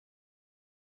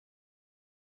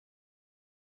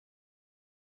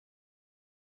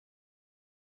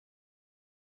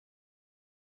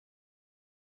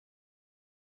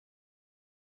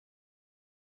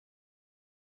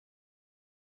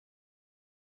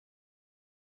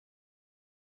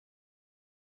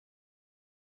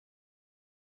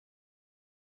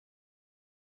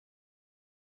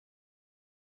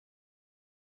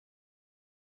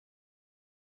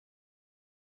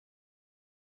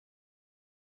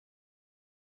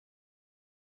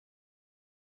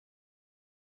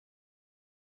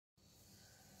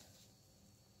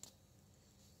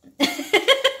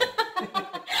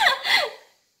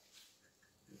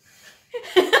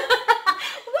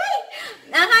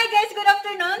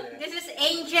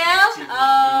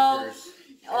angel.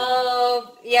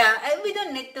 Yeah, we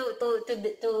don't need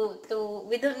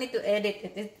we don't need to edit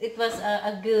it. It was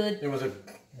a good. It was a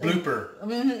blooper.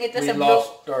 It was we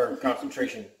lost our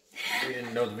concentration. We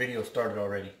didn't know the video started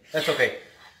already. That's okay.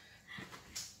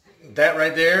 That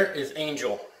right there is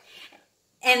Angel.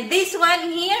 And this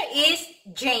one here is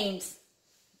James.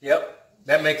 Yep.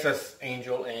 That makes us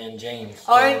Angel and James.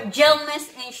 Or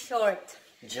Gelmas in short.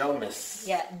 Gelmas.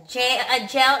 Yeah.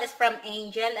 Gel is from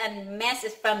Angel and Mess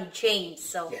is from James.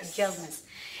 So yes. Gelmas.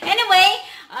 Anyway,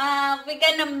 we're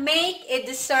gonna make a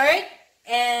dessert.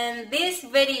 And this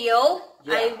video,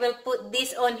 I will put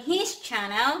this on his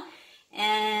channel.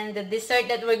 And the dessert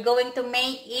that we're going to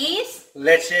make is...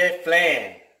 Leche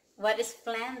Flan. What is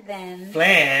flan then?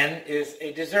 Flan is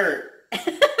a dessert.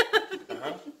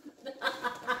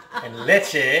 And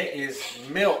leche is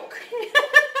milk.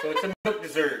 So it's a milk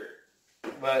dessert.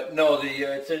 But no,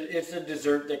 it's a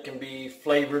dessert that can be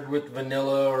flavored with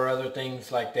vanilla or other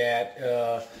things like that.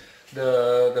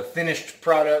 The finished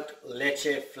product,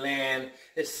 Leche Flan,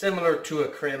 is similar to a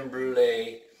creme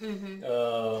brulee.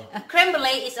 A creme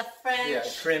brulee is a French... Yeah,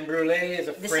 creme brulee is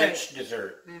a dessert. French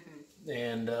dessert.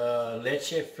 And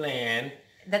Leche Flan...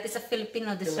 That is a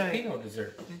Filipino dessert. Filipino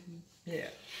dessert. Yeah.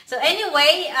 So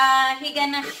anyway, he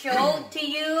gonna show to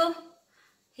you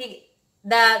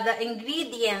the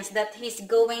ingredients that he's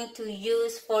going to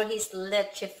use for his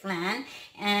leche flan,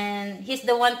 and he's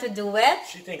the one to do it.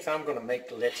 She thinks I'm gonna make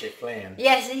the leche flan.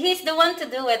 Yes, he's the one to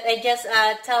do it. I just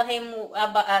tell him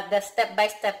about the step by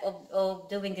step of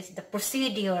doing this, the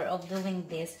procedure of doing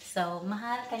this. So,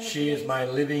 Mahal, can you She is my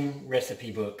living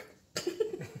recipe book.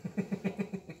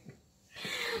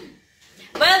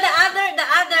 Well,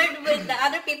 the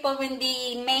other people, when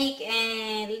they make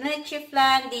a leche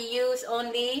flan, they use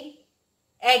only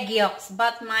egg yolks.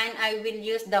 But mine, I will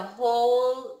use the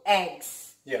whole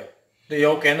eggs. Yeah, the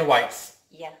yolk and the whites.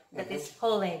 Yeah, that is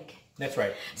whole egg. That's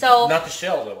right. So not the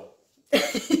shell though.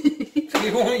 So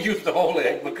you won't use the whole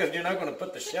egg because you're not going to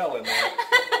put the shell in there.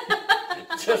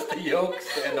 Just the yolks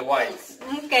and the whites.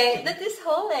 Okay, that is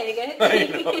whole egg. I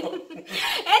know.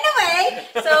 Anyway,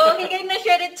 so he's gonna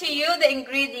show it to you, the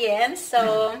ingredients.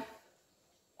 So,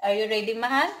 are you ready,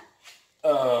 Mahal?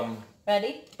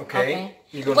 Ready? Okay.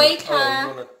 Wait,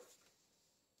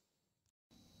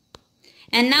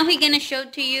 And now he's gonna show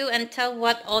to you and tell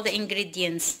what all the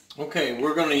ingredients. Okay,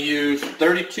 we're gonna use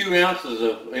 32 ounces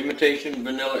of imitation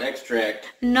vanilla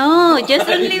extract. No, just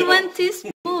only 1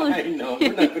 teaspoon. I know,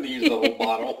 we're not going to use the whole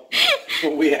bottle.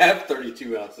 But we have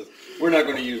 32 ounces. We're not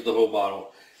going to use the whole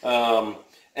bottle.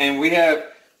 And we have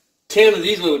 10 of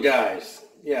these little guys.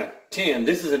 Yeah, 10.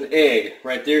 This is an egg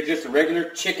right there, just a regular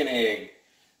chicken egg.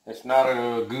 It's not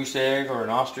a goose egg or an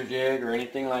ostrich egg or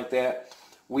anything like that.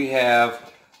 We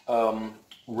have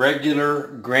regular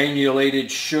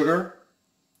granulated sugar.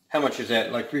 How much is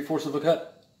that? Like 3/4 of a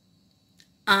cup?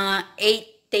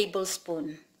 8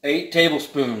 tablespoons. 8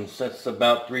 tablespoons. That's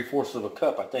about 3/4 of a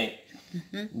cup, I think.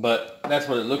 But that's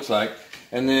what it looks like.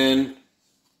 And then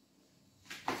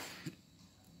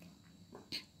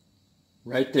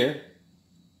right there,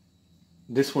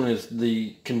 this one is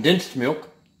the condensed milk.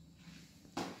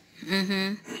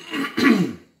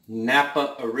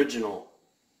 Napa Original.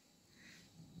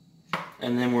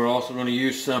 And then we're also going to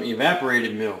use some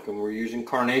evaporated milk, and we're using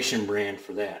Carnation brand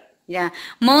for that. Yeah,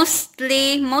 most of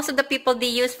the people, they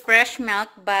use fresh milk,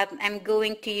 but I'm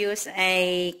going to use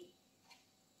a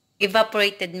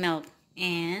evaporated milk,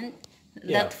 and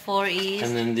that 4 is.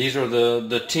 And then these are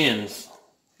the tins.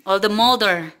 Oh, the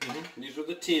molder. These are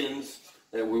the tins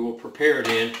that we will prepare it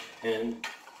in, and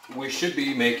we should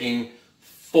be making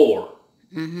 4.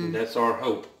 And that's our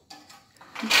hope.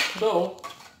 So,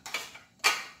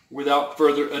 without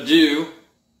further ado,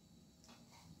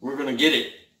 we're going to get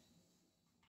it.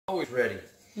 Always ready.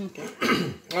 Okay.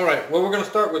 All right. Well, we're going to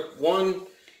start with 1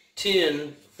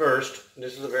 tin first.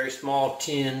 This is a very small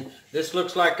tin. This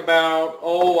looks like about,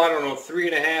 I don't know,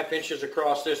 3.5 inches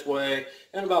across this way,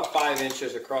 and about 5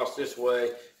 inches across this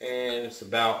way, and it's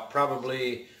about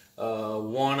probably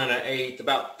 1 1/8,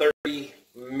 about 30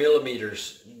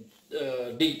 millimeters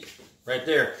deep, right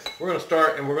there. We're going to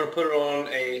start, and we're going to put it on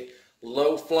a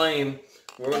low flame.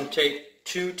 We're going to take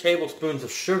 2 tablespoons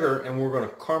of sugar, and we're going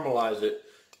to caramelize it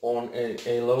on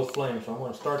a low flame. So I'm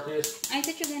going to start this. I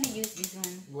thought you were going to use this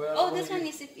one. Well, this one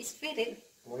is fitted.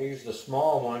 I'm going to use the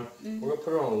small one. We're going to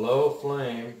put it on a low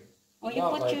flame. Oh, you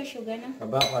put your sugar now?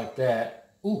 About like that.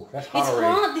 Ooh, that's hot it's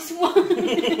already. It's hot, this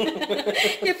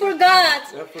one. You forgot.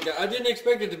 I forgot. I didn't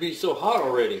expect it to be so hot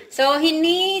already. So he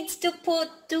needs to put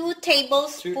 2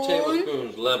 tablespoons. 2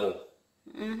 tablespoons level.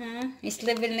 He's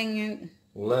leveling it.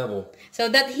 level. So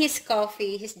that his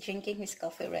coffee, he's drinking his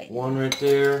coffee right now. One right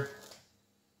there.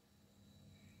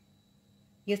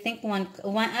 You think one?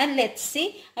 Let's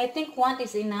see. I think one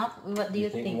is enough. What do you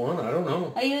think? One? I don't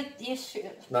know. Are you sure?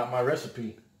 It's not my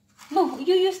recipe. No,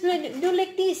 you do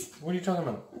like this. What are you talking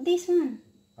about? This one.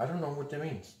 I don't know what that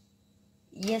means.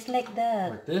 Yes, like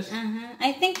that. Like this?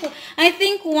 I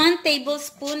think 1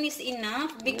 tablespoon is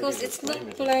enough because it's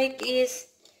look like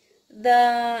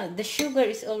the sugar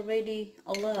is already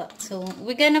a lot. So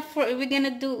we're gonna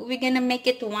make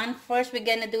it one first. We're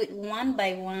gonna do it one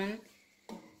by one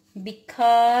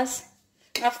because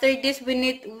after this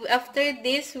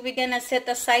we're gonna set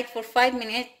aside for 5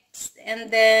 minutes and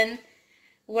then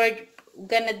we're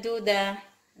gonna do the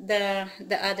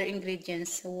other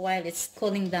ingredients while it's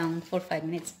cooling down for 5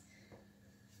 minutes.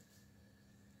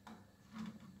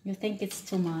 You think it's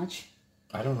too much?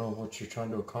 I don't know what you're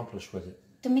trying to accomplish with it.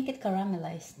 To make it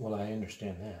caramelized. Well, I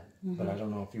understand that, but I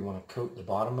don't know if you want to coat the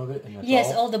bottom of it and that's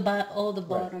yes, all. all the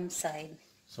bottom side.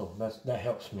 So that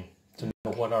helps me to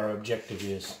know what our objective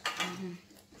is.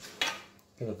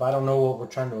 Because if I don't know what we're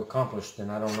trying to accomplish, then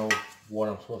I don't know what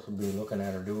I'm supposed to be looking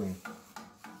at or doing.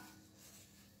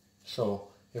 So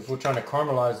if we're trying to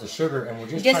caramelize the sugar and we're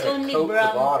just trying to coat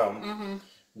the bottom,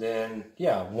 then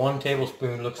yeah, 1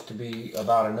 tablespoon looks to be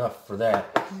about enough for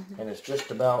that. And it's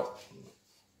just about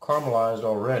caramelized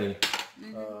already.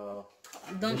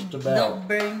 Don't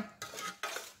burn.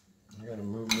 I gotta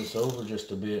move this over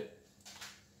just a bit.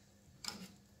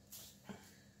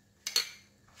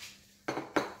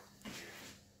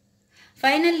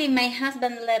 Finally, my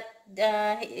husband left.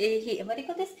 What do you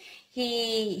call this?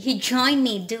 He joined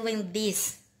me doing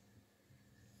this.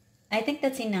 I think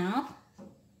that's enough.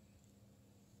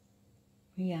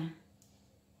 Yeah.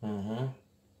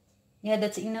 Yeah,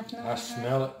 that's enough now. I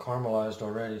smell it caramelized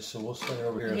already, so we'll set it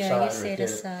over here Yeah, aside you right set there.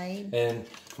 aside. And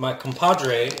my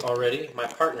compadre already, my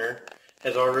partner,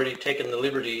 has already taken the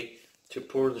liberty to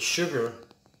pour the sugar.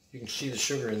 You can see the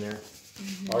sugar in there.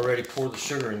 Already poured the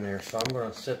sugar in there. So I'm going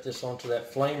to set this onto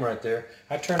that flame right there.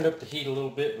 I turned up the heat a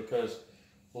little bit because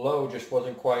low just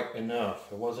wasn't quite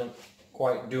enough. It wasn't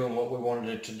quite doing what we wanted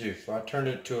it to do. So I turned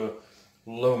it to a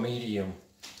low medium.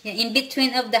 Yeah, in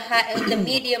between of the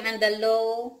medium and the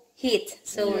low heat.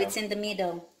 So Yeah. it's in the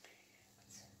middle.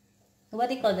 What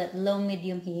do you call that? Low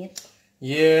medium heat?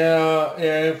 Yeah,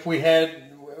 if we had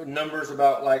numbers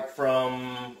about like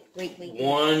from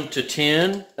 1 to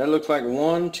 10, that looks like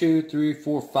 1, 2, 3,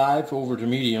 4, 5 over to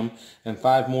medium and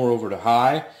 5 more over to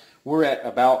high. We're at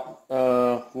about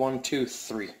 1, 2,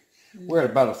 3. We're at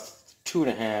about a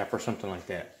 2.5 or something like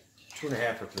that.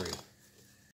 2.5 or 3.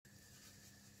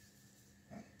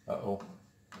 Uh-oh.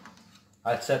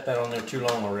 I set that on there too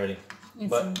long already.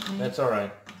 But that's all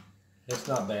right. It's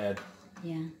not bad.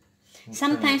 Yeah.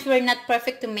 Sometimes we're not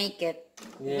perfect to make it.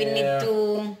 Yeah. We need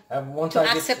to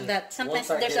accept that. Sometimes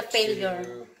there's a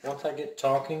failure. Once I get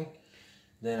talking,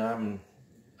 then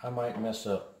I might mess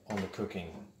up on the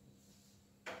cooking.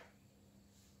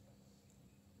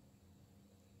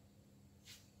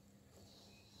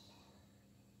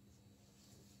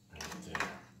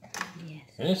 Yes.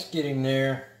 And it's getting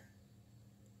there.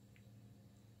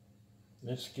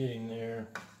 It's getting there.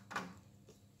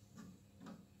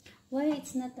 Why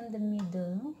it's not in the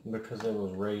middle? Because it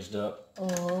was raised up.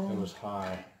 Oh. It was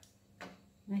high. I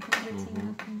think that's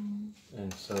enough.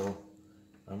 And so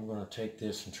I'm going to take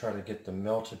this and try to get the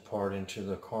melted part into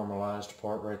the caramelized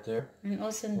part right there. And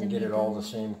also in the and get middle. it all the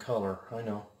same color. I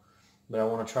know. But I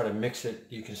want to try to mix it.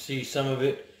 You can see some of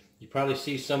it. You probably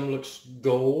see some looks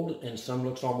gold and some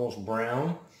looks almost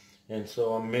brown. And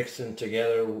so I'm mixing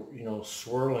together, you know,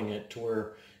 swirling it to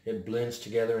where it blends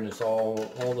together and it's all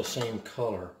the same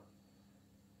color.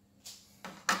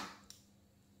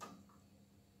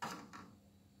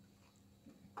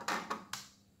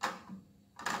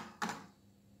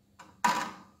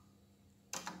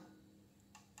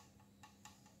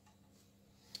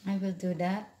 I will do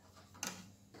that.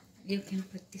 You can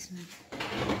put this one.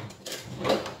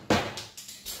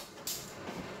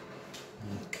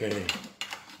 Okay.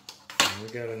 We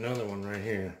got another one right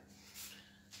here.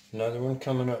 Another one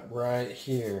coming up right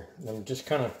here. I'm just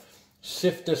kind of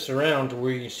sift this around to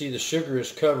where you can see the sugar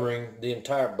is covering the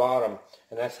entire bottom.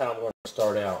 And that's how I'm going to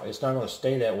start out. It's not going to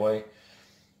stay that way.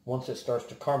 Once it starts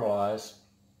to caramelize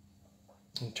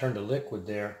and turn to liquid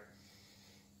there,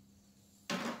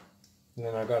 and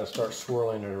then I've got to start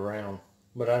swirling it around.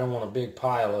 But I don't want a big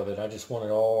pile of it. I just want it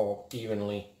all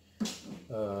evenly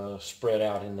spread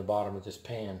out in the bottom of this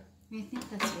pan. I think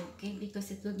that's okay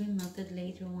because it will be melted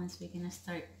later once we're gonna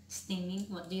start steaming.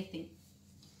 What do you think?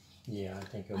 Yeah, I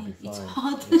think it'll be fine. It's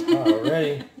hot. It's hot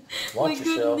already. Watch My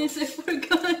yourself. goodness, I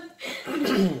forgot.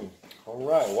 All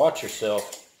right, watch yourself.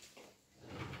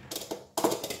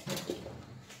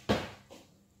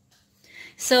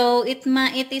 So it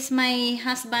is my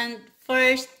husband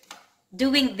first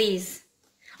doing this.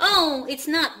 Oh, it's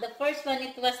not the first one.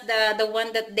 It was the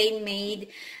one that they made,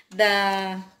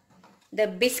 the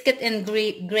biscuit and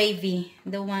gravy,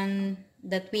 the one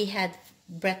that we had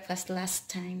breakfast last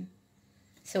time.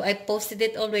 So I posted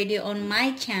it already on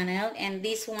my channel, and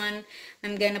this one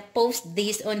I'm gonna post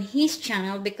this on his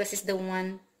channel because it's the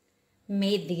one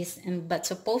made this, and but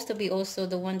supposed to be also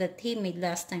the one that he made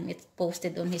last time. It's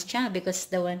posted on his channel because it's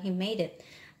the one he made it.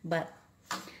 But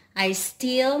I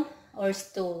stole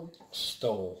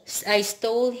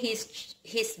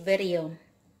his video.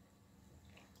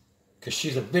 Because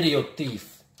she's a video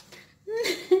thief.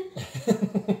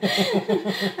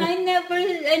 I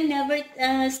never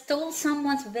stole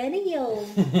someone's video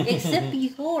except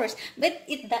yours. But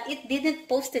it didn't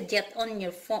post it yet on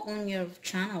your phone, on your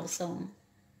channel. So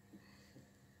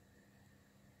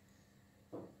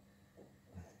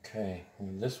okay,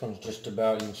 and this one's just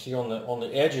about. You can see on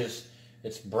the edges,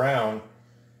 it's brown.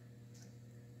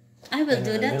 I will and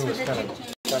do in the that middle so it's that you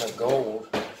can. kind of gold.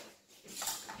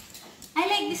 I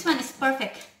like this one. It's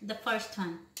perfect. The first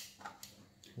one.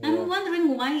 Yeah. I'm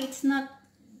wondering why it's not.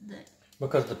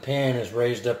 Because the pan is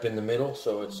raised up in the middle,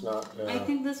 so it's not... I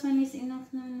think this one is enough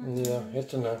now. Yeah,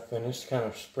 it's enough, and it's kind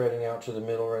of spreading out to the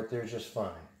middle right there just fine.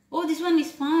 Oh, this one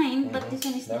is fine, but this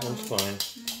one is That not. one's fine.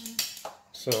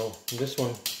 So this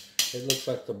one, it looks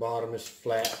like the bottom is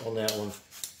flat on that one.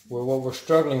 Where what we're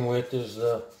struggling with is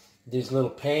these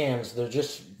little pans. They're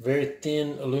just very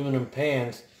thin aluminum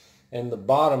pans, and the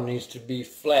bottom needs to be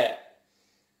flat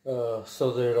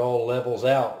so that it all levels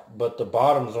out. But the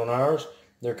bottoms on ours,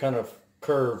 they're kind of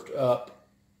curved up,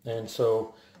 and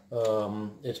so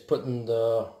it's putting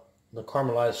the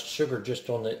caramelized sugar just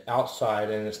on the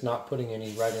outside, and it's not putting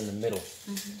any right in the middle.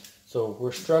 So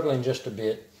we're struggling just a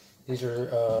bit. These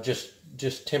are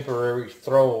just temporary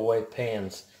throwaway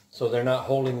pans, so they're not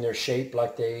holding their shape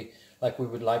like we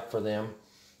would like for them.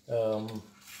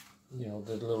 You know,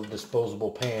 the little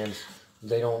disposable pans.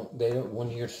 They don't. When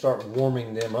you start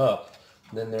warming them up,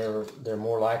 then they're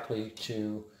more likely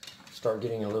to start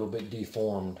getting a little bit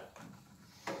deformed.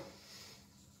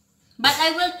 But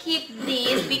I will keep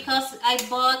these because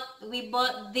we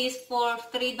bought this for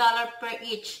 $3 per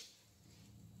each.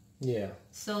 Yeah.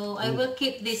 So I will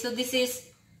keep this. So this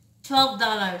is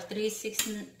 $12. 3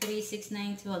 6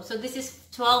 9 12. So this is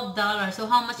 $12. So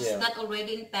how much is that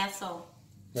already in peso?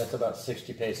 That's about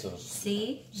 60 pesos.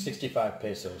 See? 65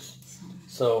 pesos.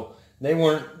 So they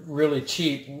weren't really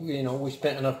cheap. You know, we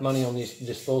spent enough money on these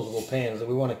disposable pans that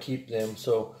we want to keep them.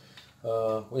 So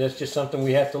that's just something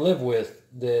we have to live with,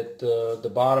 that the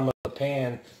bottom of the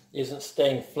pan isn't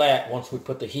staying flat once we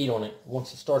put the heat on it.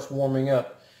 Once it starts warming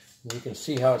up, you can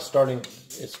see how it's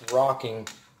rocking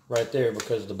right there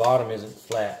because the bottom isn't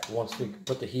flat. Once we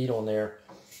put the heat on there,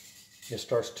 it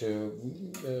starts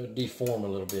to deform a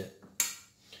little bit.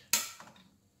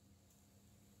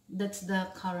 That's the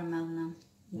caramel now.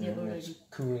 It's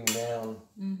cooling down.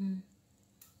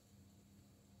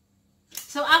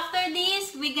 So after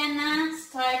this, we're gonna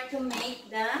start to make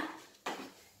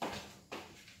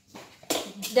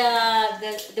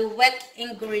the wet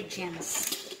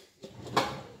ingredients.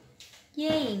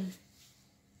 Yay!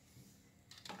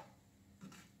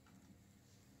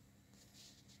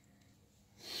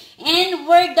 And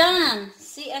we're done.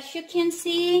 See, as you can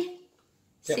see.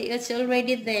 Yep. See, it's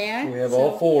already there. We have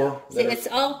all four. See, it's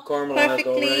all caramelized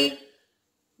perfectly already.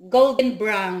 golden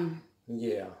brown.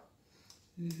 Yeah.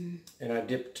 And I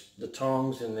dipped the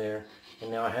tongs in there, and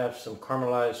now I have some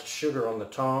caramelized sugar on the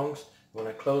tongs. When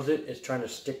I close it, it's trying to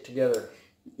stick together.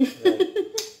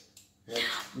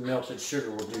 Melted sugar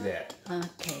will do that.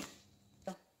 Okay.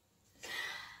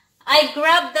 I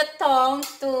grabbed the tongs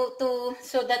so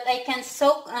that I can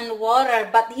soak on water,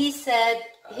 but he said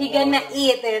he gonna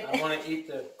eat it. I want to eat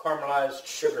the caramelized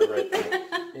sugar right there.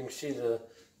 You can see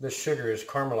the sugar is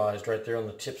caramelized right there on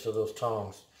the tips of those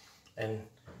tongs, and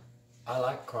I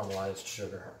like caramelized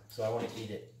sugar, so I want to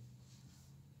eat it.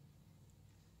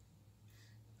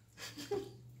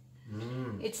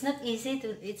 It's not easy.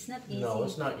 No,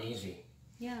 it's not easy.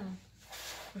 Yeah,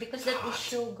 because that is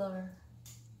sugar.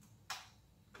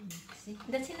 See,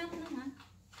 that's enough naman.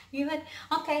 You had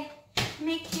okay.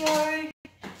 Make your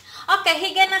okay.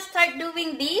 He gonna start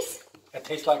doing this. It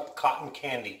tastes like cotton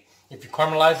candy. If you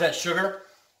caramelize that sugar,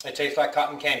 it tastes like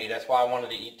cotton candy. That's why I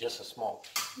wanted to eat just a small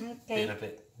bit of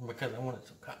it, because I wanted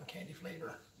some cotton candy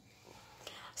flavor.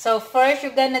 So first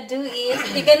you're gonna do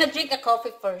is, you're gonna drink a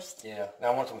coffee first. Yeah, I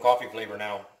want some coffee flavor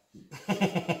now.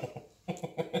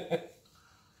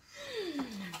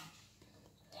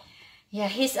 Yeah,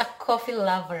 he's a coffee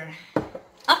lover.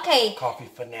 Okay. Coffee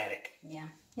fanatic. Yeah.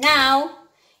 Now,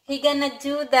 he gonna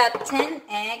do that 10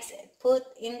 eggs, put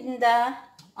in the,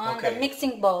 the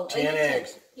mixing bowl. 10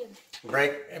 eggs. Yeah.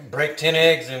 Break 10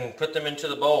 eggs and put them into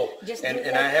the bowl.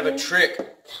 And I have a trick.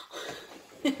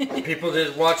 People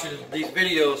that watch these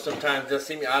videos sometimes, they'll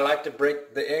see me. I like to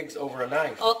break the eggs over a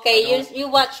knife. Okay, you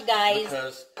watch, guys.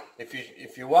 Because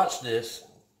if you watch this,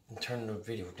 and turn the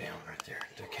video down right there,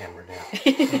 the camera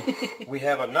down. We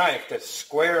have a knife that's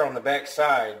square on the back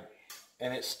side,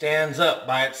 and it stands up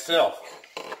by itself.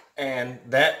 And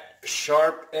that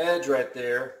sharp edge right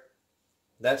there,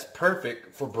 that's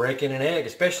perfect for breaking an egg,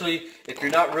 especially if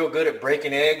you're not real good at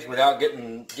breaking eggs without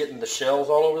getting the shells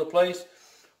all over the place.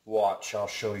 Watch, I'll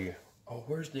show you. Oh,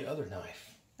 where's the other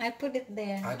knife? I put it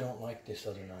there. I don't like this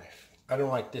other knife. I don't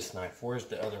like this knife. Where's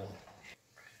the other one?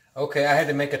 Okay, I had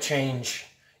to make a change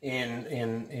in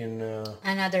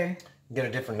another. Get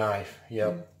a different knife.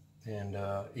 Yep. And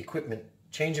equipment,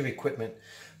 change of equipment.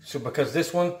 So because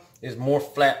this one is more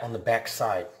flat on the back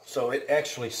side, so it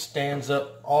actually stands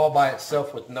up all by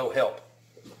itself with no help.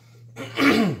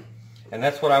 And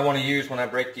that's what I want to use when I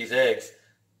break these eggs.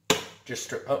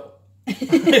 Just oh,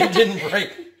 it didn't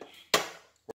break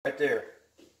right there.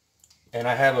 And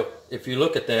I have if you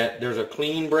look at that, there's a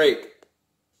clean break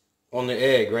on the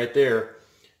egg right there,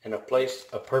 and a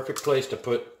perfect place to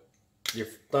put your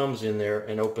thumbs in there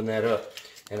and open that up.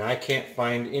 And I can't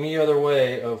find any other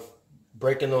way of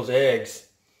breaking those eggs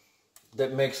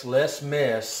that makes less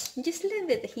mess. Just leave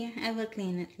it here. I will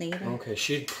clean it later. Okay,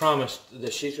 she promised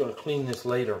that she's going to clean this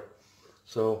later,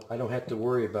 so I don't have to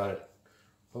worry about it.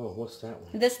 Oh, what's that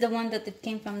one? That's the one that it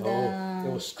came from the Oh,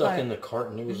 it was stuck in the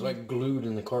carton. It was like glued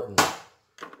in the carton.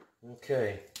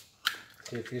 Okay.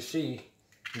 If you see,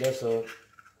 that's a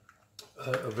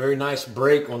very nice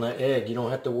break on that egg. You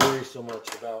don't have to worry so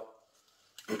much about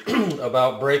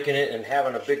about breaking it and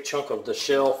having a big chunk of the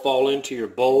shell fall into your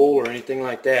bowl or anything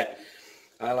like that.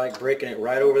 I like breaking it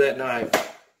right over that knife.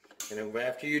 And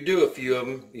after you do a few of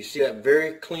them, you see that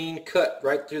very clean cut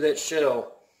right through that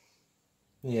shell.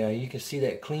 Yeah, you can see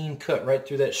that clean cut right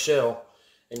through that shell.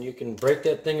 And you can break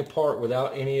that thing apart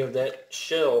without any of that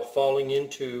shell falling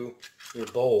into your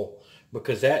bowl.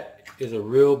 Because that is a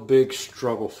real big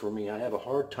struggle for me. I have a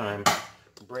hard time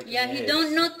breaking eggs. He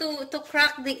don't know to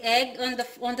crack the egg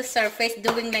on the surface,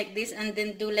 doing like this and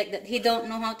then do like that. He don't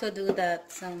know how to do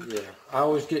that. So yeah, I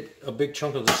always get a big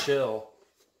chunk of the shell.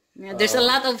 Yeah, there's a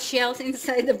lot of shells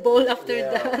inside the bowl after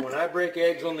that. When I break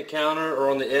eggs on the counter or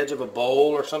on the edge of a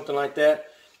bowl or something like that,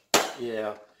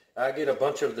 yeah, I get a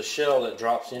bunch of the shell that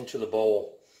drops into the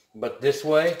bowl. But this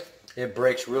way, it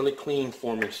breaks really clean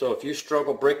for me. So if you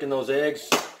struggle breaking those eggs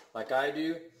like I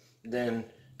do, then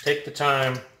take the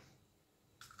time,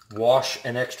 wash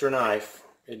an extra knife.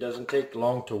 It doesn't take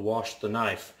long to wash the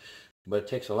knife, but it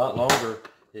takes a lot longer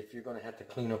if you're going to have to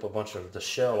clean up a bunch of the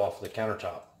shell off the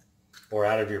countertop or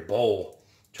out of your bowl.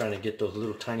 Trying to get those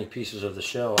little tiny pieces of the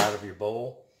shell out of your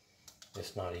bowl,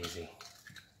 it's not easy.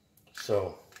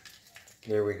 So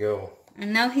there we go.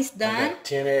 And now he's done. I got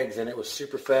 10 eggs, and it was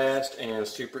super fast and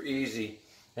super easy.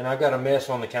 And I've got a mess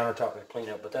on the countertop to clean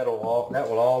up, but that will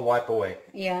all wipe away.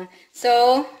 Yeah.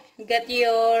 So get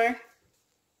your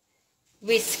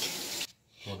whisk.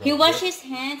 He washed his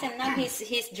hands, and now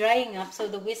he's drying up, so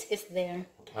the whisk is there.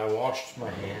 I washed my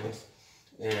hands,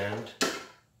 and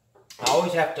I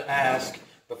always have to ask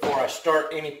before I start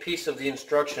any piece of the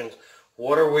instructions,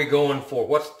 what are we going for?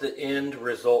 What's the end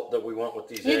result that we want with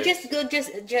these eggs?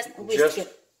 Just whisk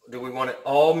it. Do we want it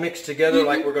all mixed together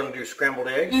like we're going to do scrambled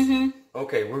eggs?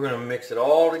 Okay, we're going to mix it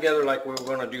all together like we're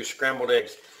going to do scrambled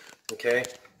eggs. Okay,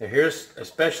 now here's,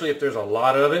 especially if there's a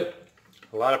lot of it,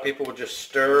 a lot of people will just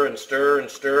stir and stir and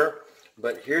stir.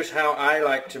 But here's how I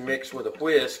like to mix with a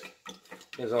whisk,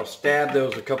 is I'll stab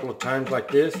those a couple of times like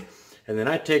this. And then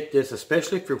I take this,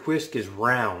 especially if your whisk is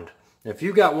round. Now, if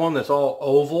you got one that's all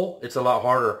oval, it's a lot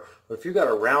harder. But if you got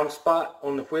a round spot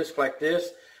on the whisk like this,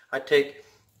 I take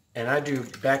and I do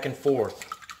back and forth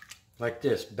like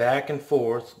this, back and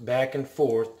forth,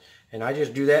 and I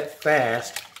just do that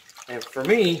fast. And for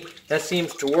me, that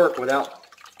seems to work without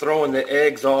throwing the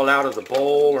eggs all out of the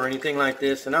bowl or anything like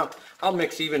this. And I'll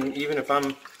mix even if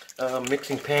I'm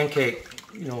mixing pancake,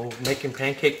 making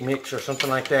pancake mix or something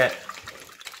like that.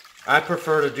 I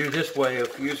prefer to do this way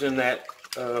of using that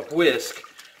whisk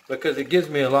because it gives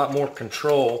me a lot more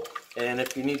control. And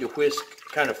if you need to whisk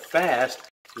kind of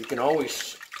fast, you can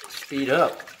always speed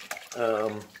up.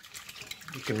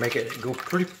 You can make it go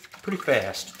pretty pretty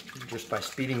fast, just by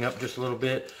speeding up just a little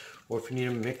bit, or if you need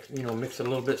to mix it a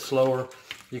little bit slower,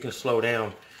 you can slow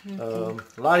down. A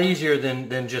lot easier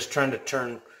than just trying to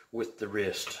turn with the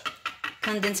wrist.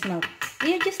 Condensed milk.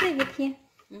 Yeah, just leave it here.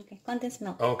 Okay, condensed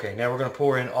milk. Okay, now we're going to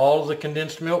pour in all of the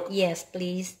condensed milk. Yes,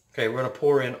 please. Okay, we're going to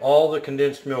pour in all the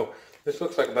condensed milk. This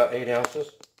looks like about 8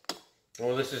 ounces.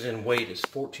 Well, this is in weight. It's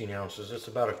 14 ounces. It's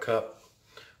about a cup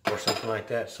or something like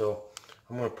that. So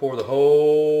I'm going to pour the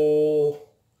whole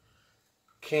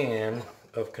can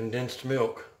of condensed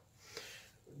milk.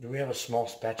 Do we have a small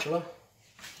spatula?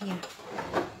 Yeah.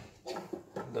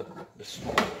 The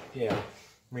small, yeah.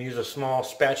 I'm going to use a small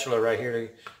spatula right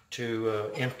here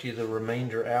to empty the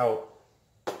remainder out.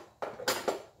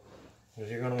 Because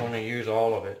you're going to want to use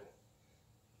all of it.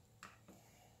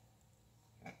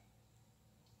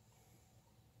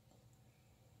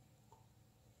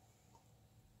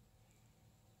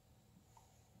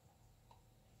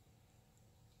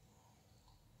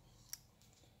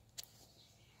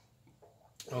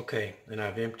 Okay, and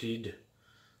I've emptied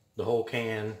the whole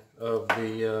can of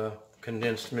the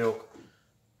condensed milk.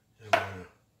 I'm going to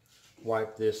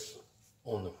wipe this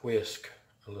on the whisk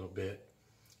a little bit.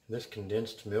 This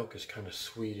condensed milk is kind of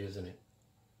sweet, isn't it?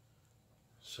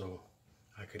 So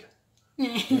I could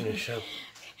finish up.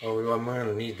 Oh, I'm going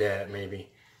to need that maybe.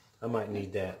 I might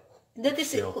need that. That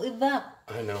is evap.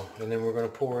 I know. And then we're going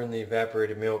to pour in the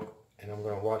evaporated milk, and I'm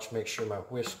going to watch, make sure my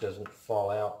whisk doesn't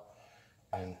fall out.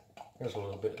 And there's a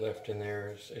little bit left in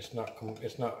there. It's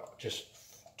not just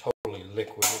totally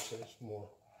liquid. It's more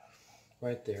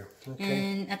right there.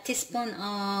 Okay. And a teaspoon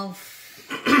of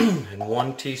and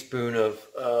 1 teaspoon of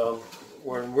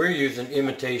we're using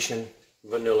imitation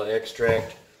vanilla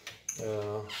extract.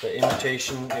 The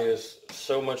imitation is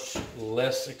so much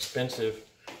less expensive.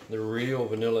 The real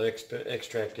vanilla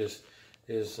extract is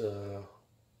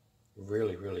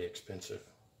really, really expensive.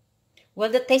 Well,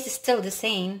 the taste is still the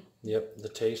same. Yep, the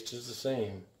taste is the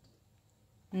same.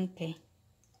 Okay.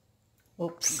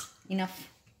 Oops, enough.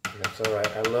 That's all right.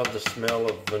 I love the smell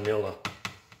of vanilla.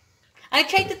 I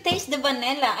tried to taste the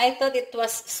vanilla. I thought it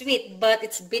was sweet, but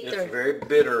it's bitter. It's very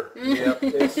bitter. Yep,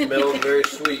 it smells very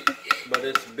sweet, but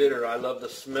it's bitter. I love the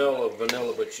smell of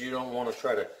vanilla, but you don't want to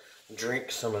try to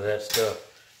drink some of that stuff.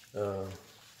 It'll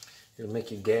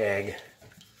make you gag.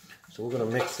 So we're going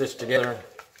to mix this together.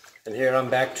 And here I'm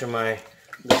back to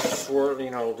this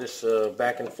swirl, this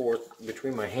back and forth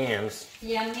between my hands.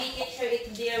 Yeah, make it sure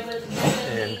there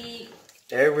will be.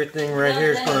 Everything right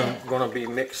here is going to be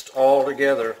mixed all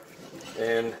together,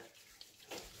 and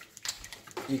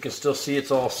you can still see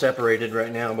it's all separated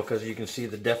right now because you can see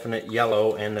the definite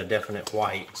yellow and the definite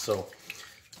white. So,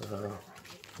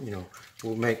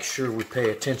 we'll make sure we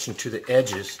pay attention to the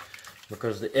edges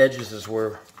because the edges is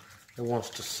where it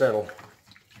wants to settle.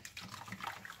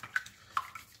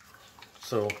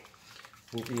 So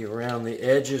we'll be around the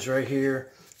edges right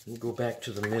here. We'll go back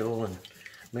to the middle and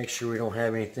make sure we don't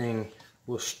have anything.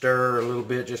 We'll stir a little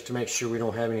bit just to make sure we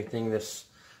don't have anything that's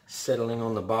settling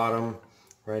on the bottom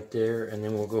right there. And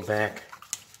then we'll go back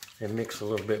and mix a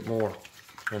little bit more.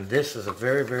 And this is a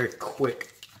very, very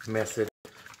quick method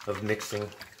of mixing.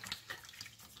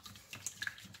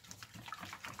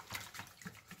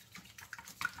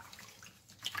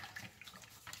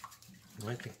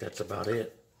 I think that's about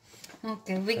it.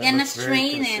 Okay, we're gonna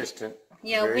strain it.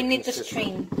 Yeah, we need to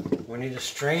strain. We need to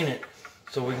strain it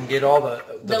so we can get all the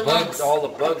bugs, all the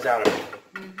bugs out of it.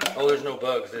 Oh, there's no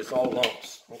bugs. It's all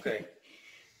lumps. Okay.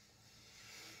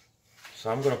 So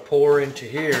I'm going to pour into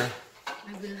here,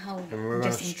 and we're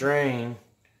going to strain,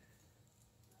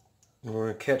 and we're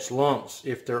going to catch lumps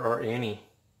if there are any.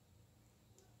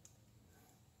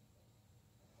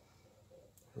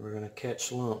 We're going to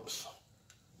catch lumps.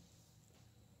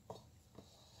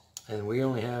 And we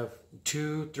only have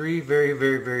 2, 3 very,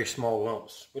 very, very small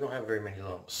lumps. We don't have very many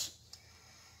lumps.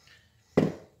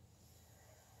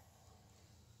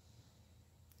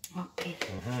 Okay.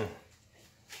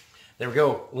 There we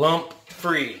go. Lump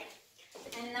free.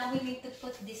 And now we need to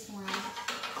put this one.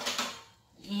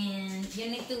 And you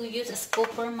need to use a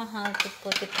scooper, Mahal, to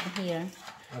put it in here.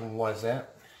 And why is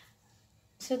that?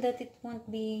 So that it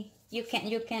won't be. You can.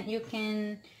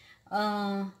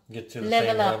 Get to the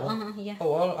level same up. level? Yeah.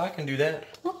 Oh, well, I can do that.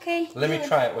 Okay. Let me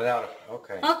try it without it.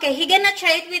 Okay. Okay, he's gonna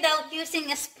try it without using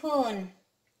a spoon.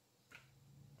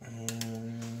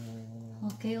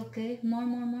 Okay.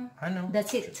 More. I know.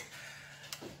 That's it.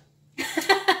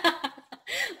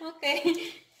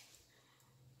 Okay.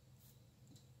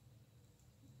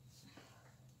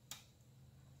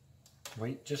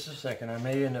 Wait just a second. I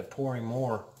may end up pouring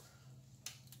more.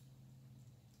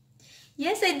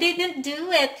 Yes, I didn't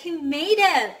do it. He made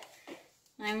it.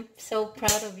 I'm so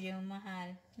proud of you,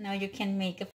 Mahal. Now you can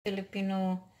make a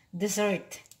Filipino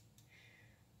dessert.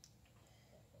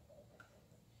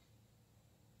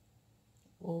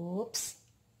 Oops.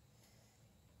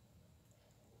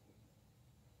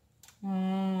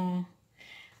 Oh.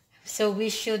 So we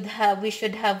should have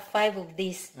 5 of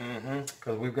these.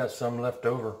 Because we've got some left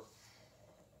over.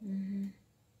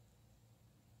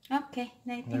 Okay, I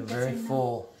think They're that's very enough.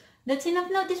 full. That's enough.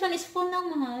 No, this one is full now,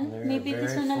 Mahal. They're Maybe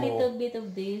this very one a full. little bit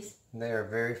of this. They are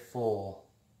very full.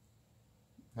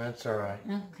 That's all right.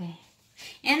 Okay.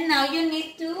 And now you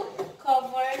need to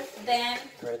cover them.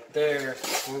 Right there,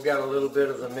 we've got a little bit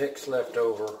of the mix left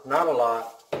over. Not a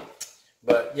lot,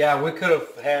 but yeah, we could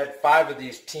have had 5 of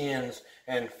these tins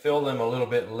and fill them a little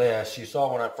bit less. You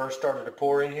saw when I first started to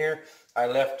pour in here, I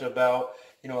left about,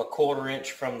 a 1/4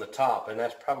 inch from the top, and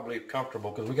that's probably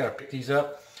comfortable because we got to pick these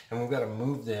up and we've got to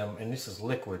move them, and this is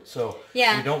liquid, so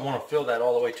Yeah. you don't want to fill that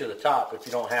all the way to the top if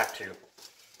you don't have to.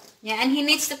 Yeah, and he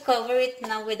needs to cover it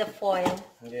now with a foil.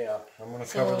 Yeah, I'm going to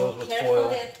So cover those with careful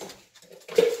foil.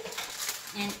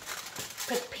 and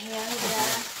prepare the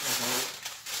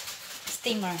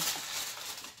steamer.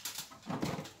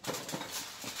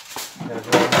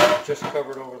 Just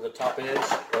covered over the top edge,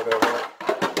 but I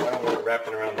don't want it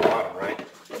wrapping around the bottom, right?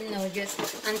 No, just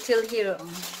until here.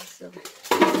 So.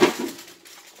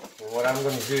 And what I'm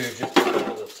going to do, just because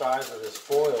of the size of this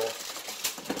foil,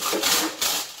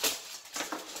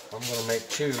 I'm going to make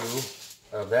 2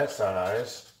 of that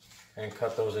size and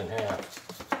cut those in half.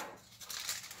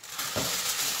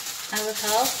 I will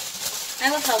help. I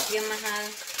will help you, Mahal.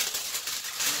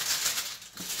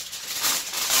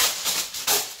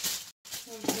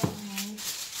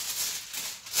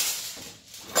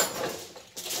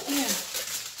 Here.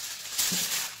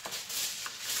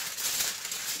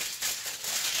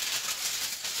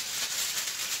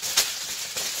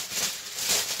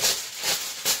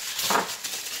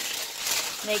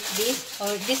 Like this,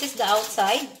 or this is the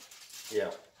outside.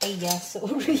 Yeah. Oh yeah,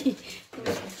 sorry.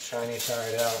 Shiny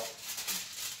side out.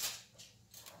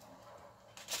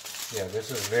 Yeah,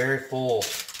 this is very full,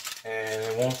 and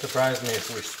it won't surprise me if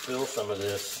we spill some of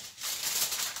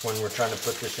this when we're trying to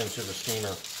put this into the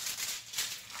steamer.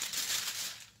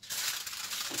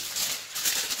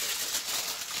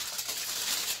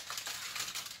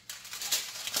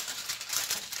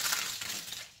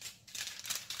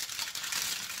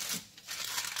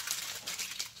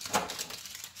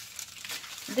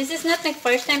 This is not my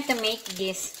first time to make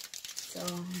this, so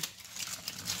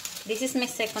this is my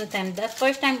second time. That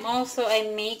first time also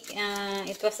I make,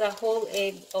 it was a whole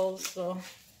egg also.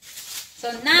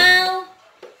 So now,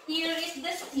 here is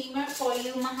the steamer for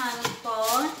you, Mahal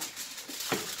ko.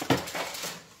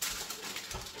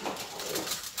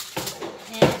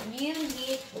 And you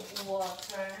need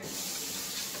water.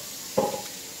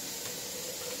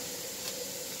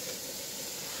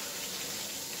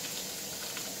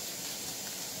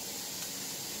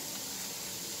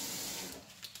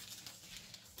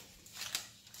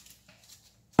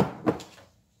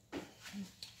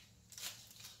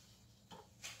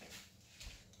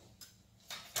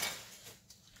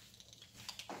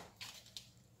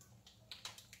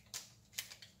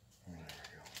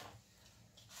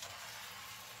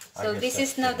 So this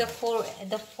is now the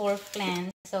four flan.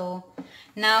 So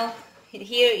now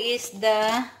here is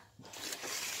the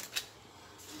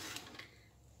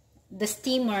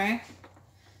steamer.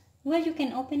 Well, you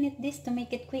can open it this to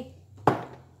make it quick.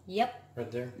 Yep.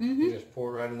 Right there? You just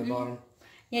pour it right in the bottom?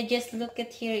 Yeah, just look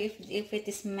at here if it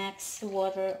is max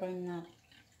water or not.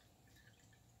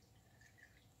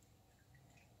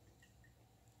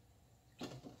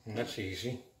 And that's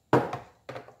easy.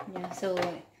 Yeah, so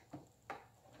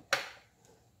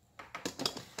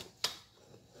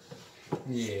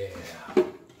yeah.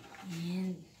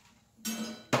 and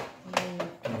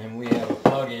then we have a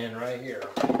plug-in right here.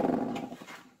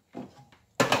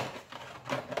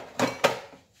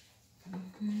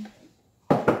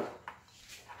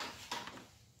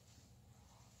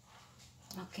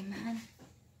 okay, man.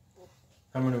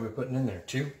 How many are we putting in there?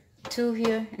 2? 2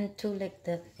 here and 2 like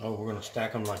that. Oh, we're gonna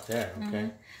stack them like that,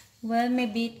 okay? Well,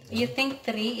 maybe you think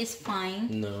 3 is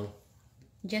fine. No,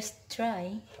 Just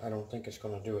try. I don't think it's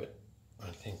gonna do it. I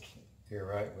think you're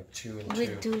right with 2 and 2. We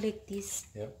do like this.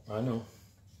 Yep, I know.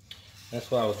 That's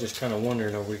why I was just kind of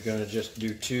wondering, are we gonna just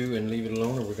do 2 and leave it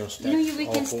alone, or we're gonna stack No, all we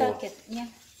can 4? stack it. Yeah.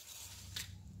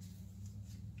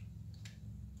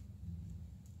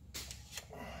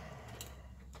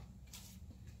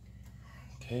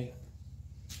 Okay.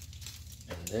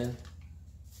 And then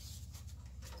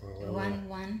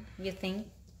One, you think?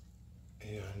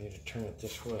 yeah, I need to turn it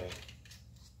this way.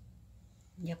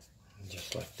 Yep.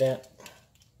 Just like that.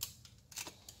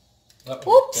 Oops. That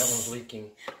one's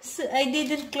leaking. So I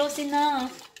didn't close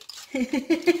enough.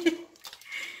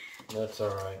 That's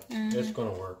all right. It's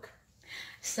gonna work.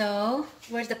 So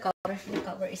where's the cover? The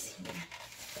cover is here.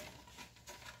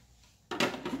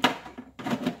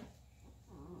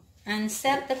 And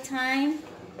set the time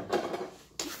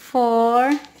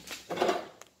for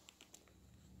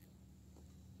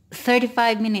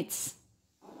 35 minutes.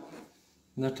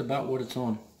 That's about what it's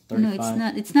on. 35. No, it's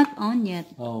not. It's not on yet.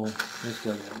 Oh, it's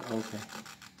good. Okay.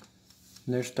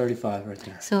 There's 35 right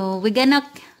there. So we're gonna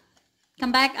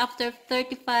come back after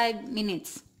 35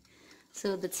 minutes.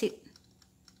 So that's it.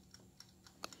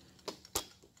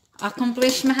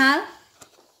 Accomplished, Mahal?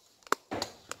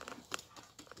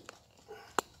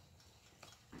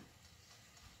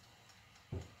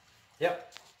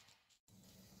 Yep.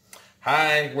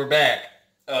 Hi, we're back.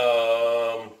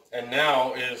 And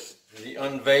now is the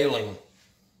unveiling,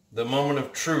 the moment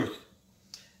of truth.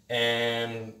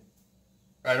 And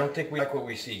I don't think we like what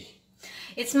we see.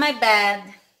 It's my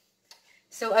bad.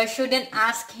 So I shouldn't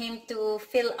ask him to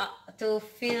fill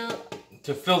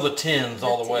the tins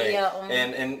all the way. Yeah,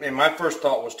 and my first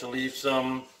thought was to leave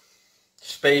some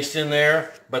space in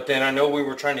there, but then I know we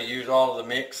were trying to use all of the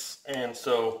mix, and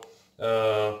so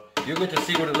you'll get to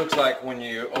see what it looks like when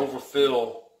you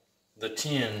overfill the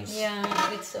tins.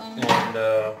 Yeah, it's on.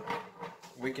 And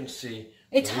we can see.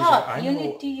 It's hot. You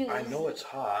need to use. I know it's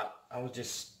hot. I was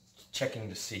just checking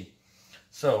to see.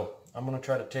 So I'm going to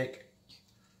try to take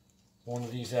one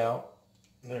of these out.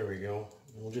 There we go.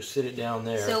 We'll just sit it down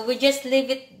there. So we just leave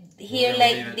it here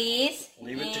like this.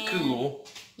 Leave it to cool.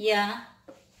 Yeah.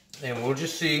 And we'll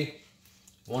just see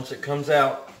once it comes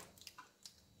out.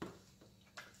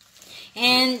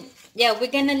 And yeah,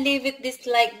 we're gonna leave it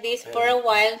like this for a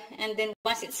while, and then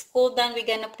once it's cooled down, we're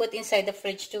gonna put inside the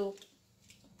fridge to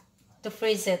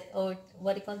freeze it, or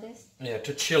what do you call this? Yeah,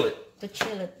 to chill it. To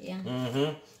chill it, yeah.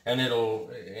 Mm-hmm. And it'll,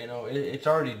 it's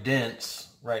already dense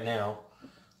right now.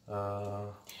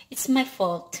 It's my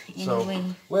fault in a way.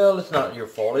 Well, it's not your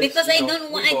fault. Because I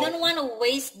don't want to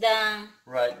waste the.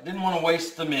 Right, didn't want to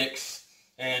waste the mix.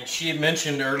 And she had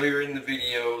mentioned earlier in the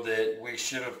video that we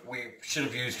should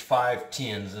have used 5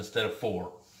 tins instead of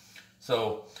 4.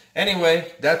 So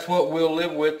anyway, that's what we'll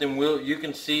live with, and you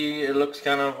can see it looks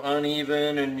kind of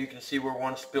uneven, and you can see where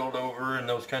one spilled over and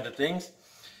those kinds of things.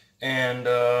 And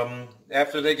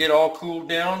after they get all cooled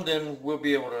down, then we'll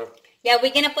be able to. Yeah,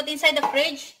 we're gonna put inside the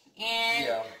fridge,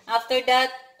 and after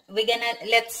that,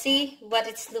 let's see what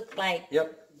it's look like.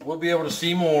 Yep, we'll be able to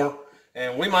see more,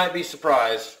 and we might be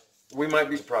surprised.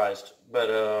 But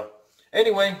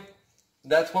anyway,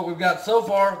 that's what we've got so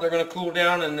far. They're going to cool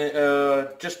down and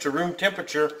just to room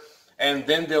temperature, and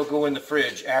then they'll go in the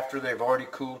fridge after they've already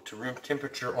cooled to room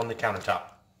temperature on the countertop.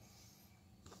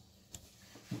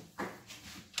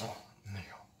 Oh, there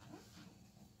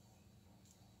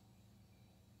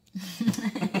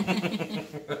you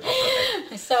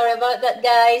go. Sorry about that,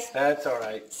 guys. That's all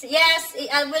right. Yes,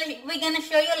 we're going to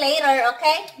show you later,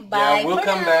 okay? Bye. Yeah, we'll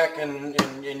come back and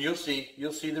you'll see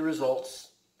the results.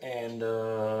 And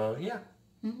yeah,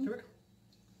 here we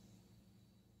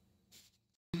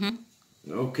go.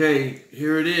 Okay,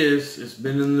 here it is. It's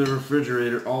been in the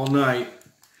refrigerator all night,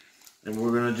 and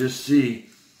we're gonna just see.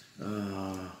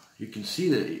 You can see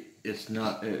that it's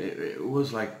not. It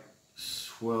was like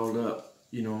swelled up,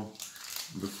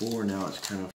 before. Now it's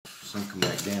kind of sunken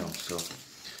back down. So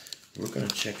we're gonna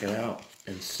check it out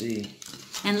and see.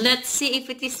 And let's see if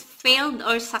it is failed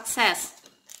or success.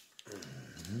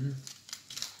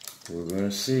 We're going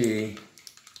to see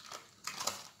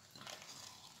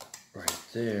right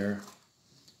there,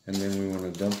 and then we want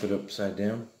to dump it upside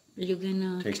down. You're going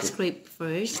to scrape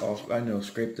first. I know,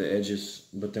 scrape the edges,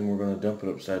 but then we're going to dump it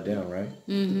upside down, right?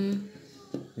 Mm-hmm.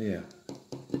 Yeah.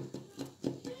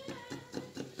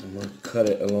 I'm going to cut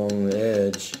it along the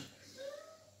edge.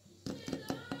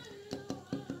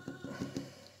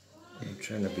 I'm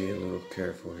trying to be a little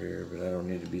careful here, but I don't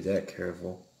need to be that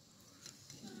careful.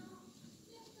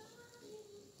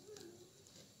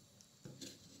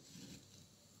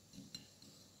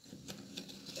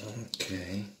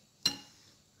 Okay,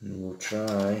 and we'll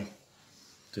try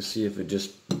to see if it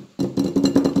just.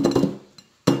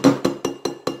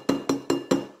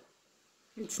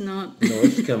 It's not. No,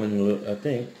 it's coming a little, I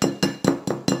think.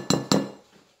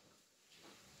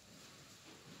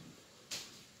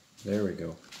 There we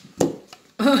go.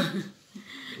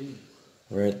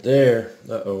 Right there.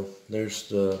 Uh-oh, there's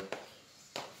the.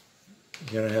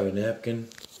 You gotta have a napkin.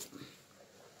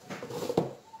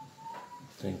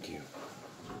 Thank you.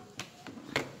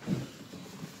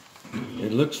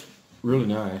 It looks really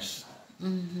nice.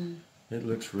 Mm-hmm. It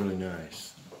looks really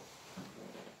nice.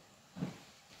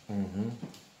 Mm-hmm.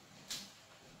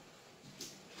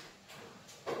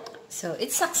 So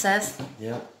it's success.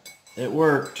 Yep, it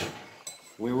worked.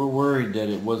 We were worried that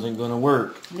it wasn't going to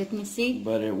work. Let me see.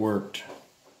 But it worked.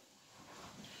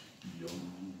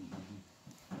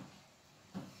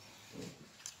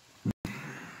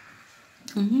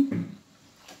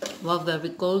 Wow, very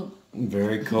cold.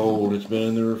 Very cold. It's been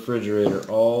in the refrigerator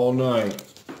all night.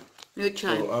 You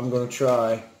try. So I'm going to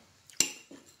try.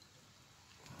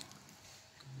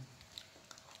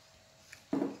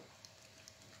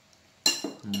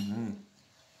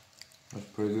 That's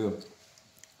pretty good.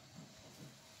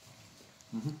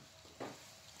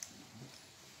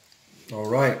 All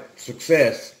right.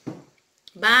 Success.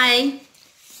 Bye.